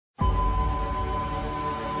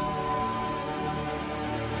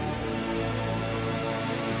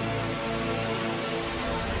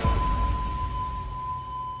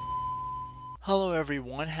Hello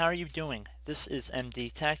everyone, how are you doing? This is MD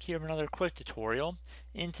Tech here with another quick tutorial.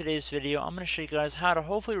 In today's video, I'm going to show you guys how to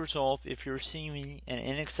hopefully resolve if you're receiving an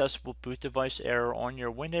inaccessible boot device error on your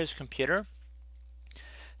Windows computer.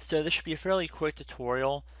 So this should be a fairly quick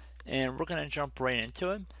tutorial and we're going to jump right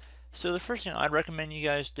into it. So the first thing I'd recommend you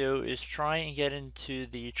guys do is try and get into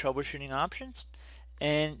the troubleshooting options.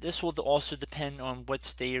 And this will also depend on what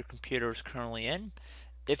state your computer is currently in.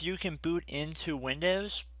 If you can boot into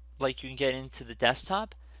Windows, like you can get into the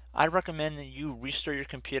desktop, I'd recommend that you restart your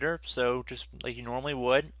computer. So just like you normally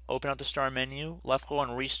would, open up the start menu, left click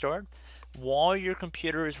on restart. While your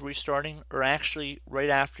computer is restarting, or actually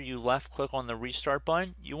right after you left click on the restart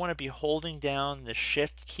button, you want to be holding down the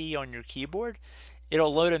shift key on your keyboard.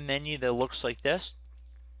 It'll load a menu that looks like this,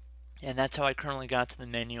 and that's how I currently got to the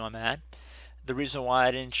menu I'm at. The reason why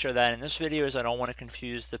I didn't show that in this video is I don't want to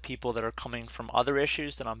confuse the people that are coming from other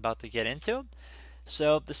issues that I'm about to get into.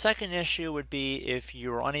 So the second issue would be if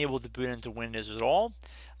you're unable to boot into Windows at all.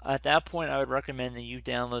 At that point, I would recommend that you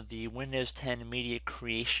download the Windows 10 Media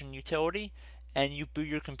Creation utility and you boot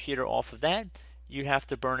your computer off of that. You have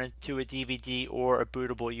to burn it to a DVD or a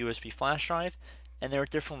bootable USB flash drive, and there are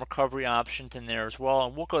different recovery options in there as well,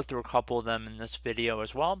 and we'll go through a couple of them in this video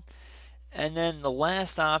as well. And then the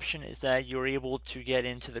last option is that you're able to get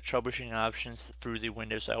into the troubleshooting options through the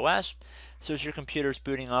Windows OS. So as your computer is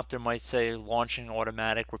booting up, there might say launching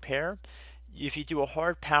automatic repair. If you do a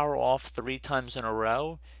hard power off 3 times in a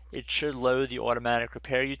row, it should load the automatic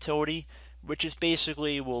repair utility, which is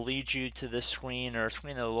basically will lead you to this screen, or a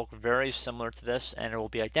screen that will look very similar to this, and it will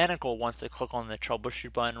be identical once I click on the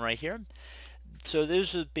troubleshoot button right here. So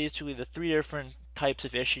those are basically the 3 different types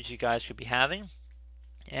of issues you guys could be having.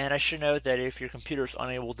 And I should note that if your computer is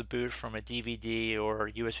unable to boot from a DVD or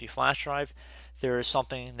USB flash drive, there is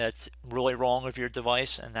something that's really wrong with your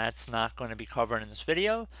device, and that's not going to be covered in this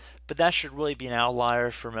video. But that should really be an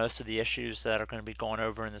outlier for most of the issues that are going to be going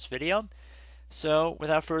over in this video. So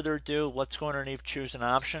without further ado, let's go underneath choose an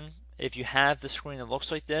option. If you have the screen that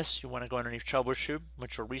looks like this, you want to go underneath troubleshoot,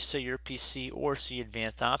 which will reset your PC or see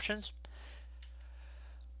advanced options.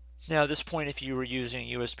 Now at this point, if you were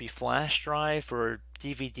using a USB flash drive or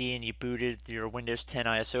DVD and you booted your Windows 10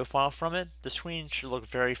 ISO file from it, the screen should look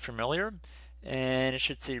very familiar and it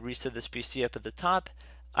should say reset this PC up at the top.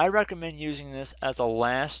 I recommend using this as a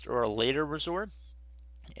last or a later resort,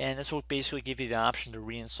 and this will basically give you the option to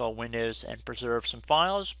reinstall Windows and preserve some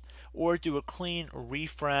files, or do a clean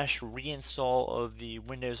refresh reinstall of the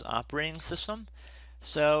Windows operating system.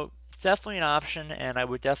 So it's definitely an option, and I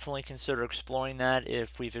would definitely consider exploring that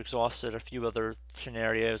if we've exhausted a few other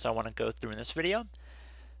scenarios I want to go through in this video.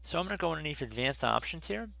 So I'm going to go underneath advanced options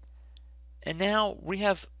here, and now we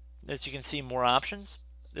have, as you can see, more options.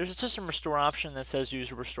 There's a system restore option that says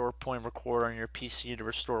use a restore point recorder on your PC to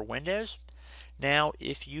restore Windows. Now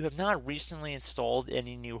if you have not recently installed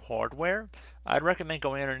any new hardware, I'd recommend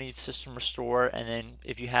going underneath system restore, and then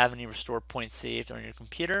if you have any restore points saved on your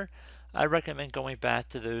computer, I recommend going back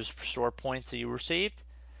to those restore points that you received.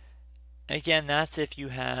 Again, that's if you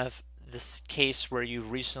have this case where you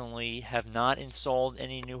recently have not installed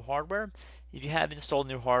any new hardware. If you have installed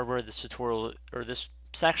new hardware, this tutorial or this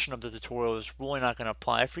section of the tutorial is really not going to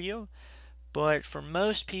apply for you. But for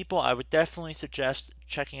most people, I would definitely suggest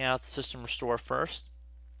checking out the system restore first.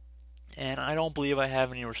 And I don't believe I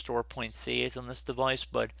have any restore points saved on this device,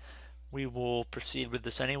 but we will proceed with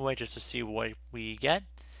this anyway just to see what we get.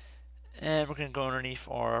 And we're going to go underneath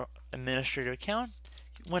our administrator account.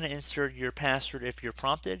 You want to insert your password if you're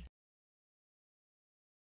prompted.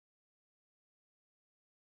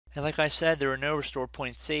 And like I said, there are no restore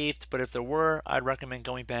points saved, but if there were, I'd recommend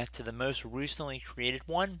going back to the most recently created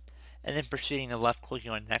one and then proceeding to left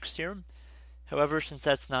clicking on next here. However, since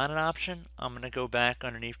that's not an option, I'm going to go back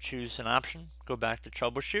underneath choose an option, go back to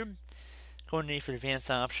troubleshoot, go underneath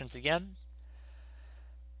advanced options again.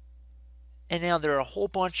 And now there are a whole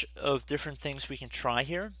bunch of different things we can try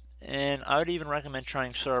here, and I would even recommend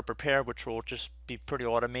trying startup repair, which will just be pretty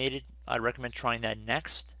automated. I'd recommend trying that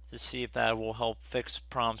next to see if that will help fix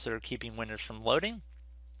problems that are keeping Windows from loading.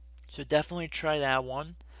 So definitely try that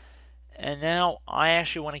one. And now I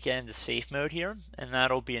actually want to get into safe mode here, and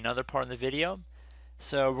that'll be another part of the video.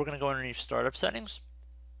 So we're going to go underneath startup settings.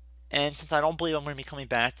 And since I don't believe I'm going to be coming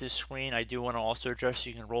back to this screen, I do want to also address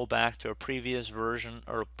you can roll back to a previous version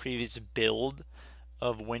or a previous build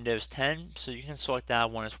of Windows 10. So you can select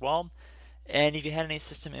that one as well. And if you had any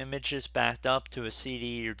system images backed up to a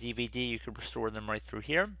CD or DVD, you could restore them right through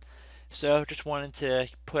here. So just wanted to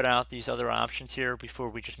put out these other options here before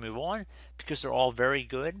we just move on, because they're all very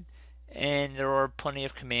good. And there are plenty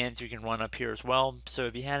of commands you can run up here as well. So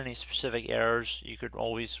if you had any specific errors, you could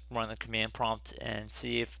always run the command prompt and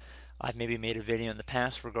see if I've maybe made a video in the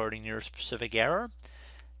past regarding your specific error.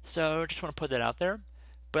 So I just want to put that out there.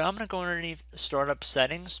 But I'm going to go underneath Startup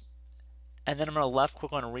Settings, and then I'm going to left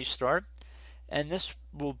click on Restart. And this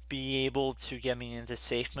will be able to get me into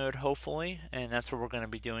safe mode, hopefully, and that's what we're going to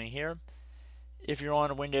be doing here. If you're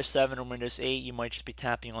on Windows 7 or Windows 8, you might just be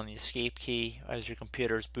tapping on the escape key as your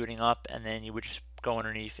computer is booting up, and then you would just go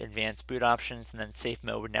underneath Advanced Boot Options and then Safe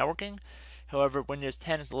Mode with Networking. However, Windows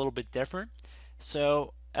 10 is a little bit different.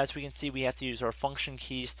 So as we can see, we have to use our function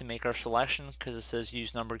keys to make our selection because it says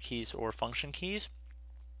use number keys or function keys.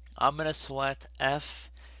 I'm going to select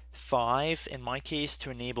F5 in my case to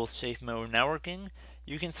enable Safe Mode Networking.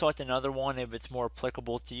 You can select another one if it's more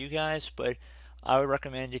applicable to you guys, but I would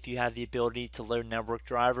recommend if you have the ability to load network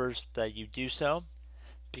drivers that you do so,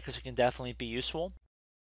 because it can definitely be useful.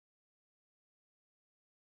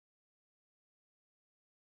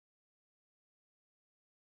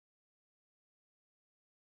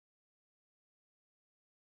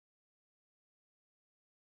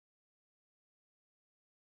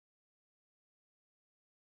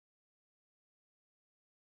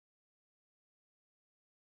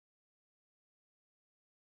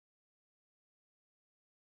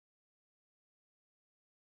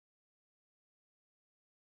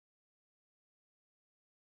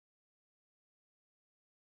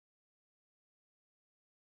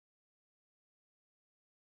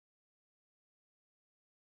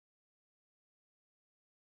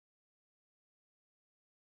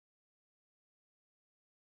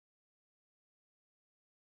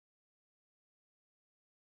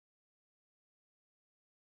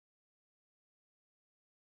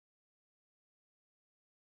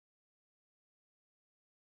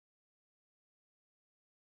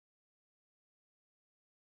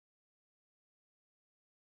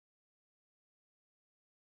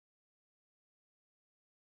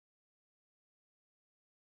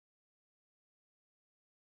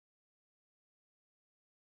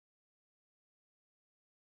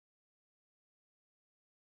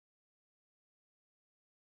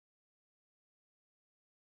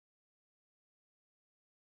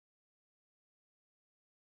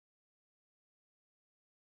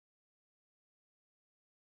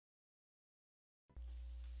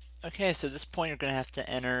 Okay, so at this point you're going to have to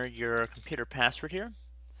enter your computer password here.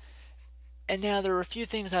 And now there are a few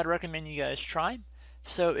things I'd recommend you guys try.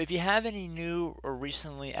 So if you have any new or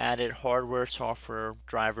recently added hardware, software,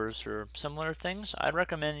 drivers, or similar things, I'd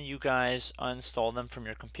recommend that you guys uninstall them from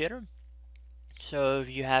your computer. So if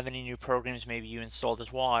you have any new programs maybe you installed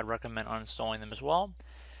as well, I'd recommend uninstalling them as well.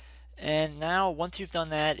 And now once you've done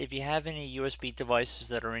that, if you have any USB devices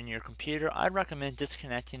that are in your computer, I'd recommend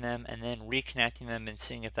disconnecting them and then reconnecting them and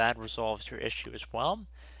seeing if that resolves your issue as well.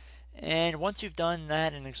 And once you've done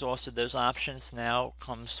that and exhausted those options, now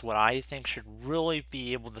comes what I think should really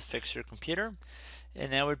be able to fix your computer,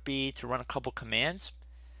 and that would be to run a couple commands.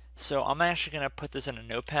 So I'm actually going to put this in a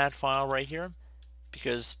notepad file right here,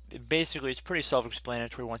 because basically it's pretty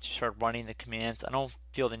self-explanatory once you start running the commands. I don't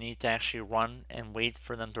feel the need to actually run and wait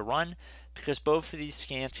for them to run, because both of these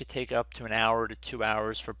scans could take up to 1 hour to 2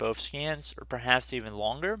 hours for both scans, or perhaps even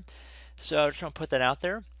longer. So I just want to put that out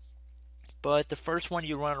there. But the first one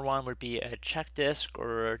you want to run would be a check disk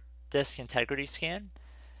or a disk integrity scan.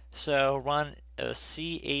 So run a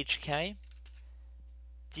CHK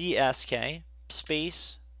DSK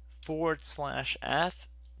space /F,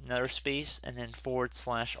 another space, and then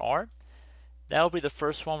 /R. That will be the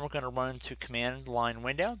first one we're going to run into command line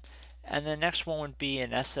window. And the next one would be an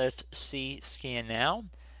SFC scan now.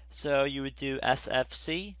 So you would do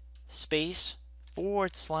SFC space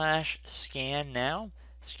 /scan now.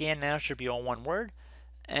 Scan now should be all one word.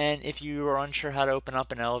 And if you are unsure how to open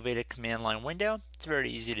up an elevated command line window, it's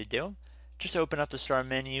very easy to do. Just open up the start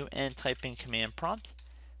menu and type in command prompt.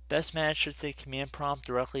 Best match should say command prompt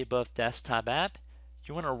directly above desktop app.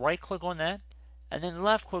 You want to right click on that and then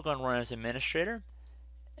left click on run as administrator.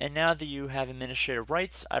 And now that you have administrative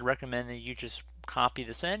rights, I'd recommend that you just copy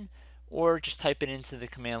this in or just type it into the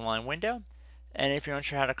command line window. And if you're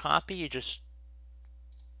unsure how to copy, you just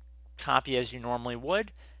copy as you normally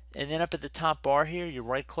would, and then up at the top bar here you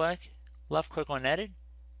right click, left click on edit,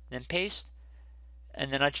 then paste,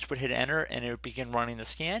 and then I just would hit enter and it would begin running the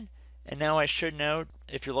scan. And now I should note,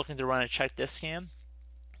 if you're looking to run a check disk scan,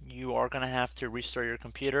 you are going to have to restart your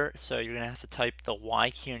computer, so you're going to have to type the Y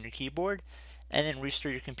key on your keyboard and then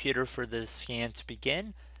restart your computer for the scan to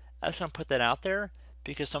begin. I just want to put that out there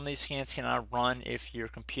because some of these scans cannot run if your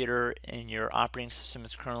computer and your operating system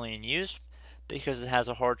is currently in use. because it has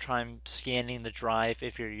a hard time scanning the drive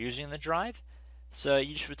if you're using the drive. So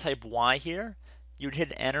you just would type Y here. You would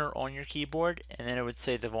hit enter on your keyboard, and then it would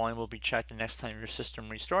say the volume will be checked the next time your system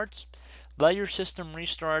restarts. Let your system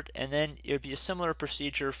restart, and then it would be a similar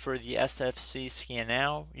procedure for the SFC scan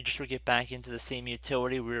now. You just would get back into the same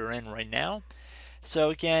utility we were in right now.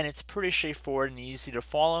 So again, it's pretty straightforward and easy to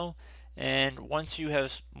follow. And once you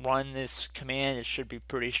have run this command, it should be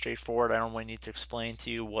pretty straightforward. I don't really need to explain to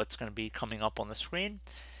you what's going to be coming up on the screen.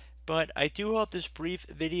 But I do hope this brief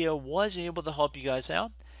video was able to help you guys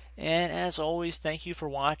out. And as always, thank you for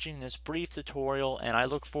watching this brief tutorial, and I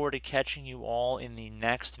look forward to catching you all in the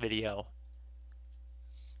next video.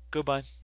 Goodbye.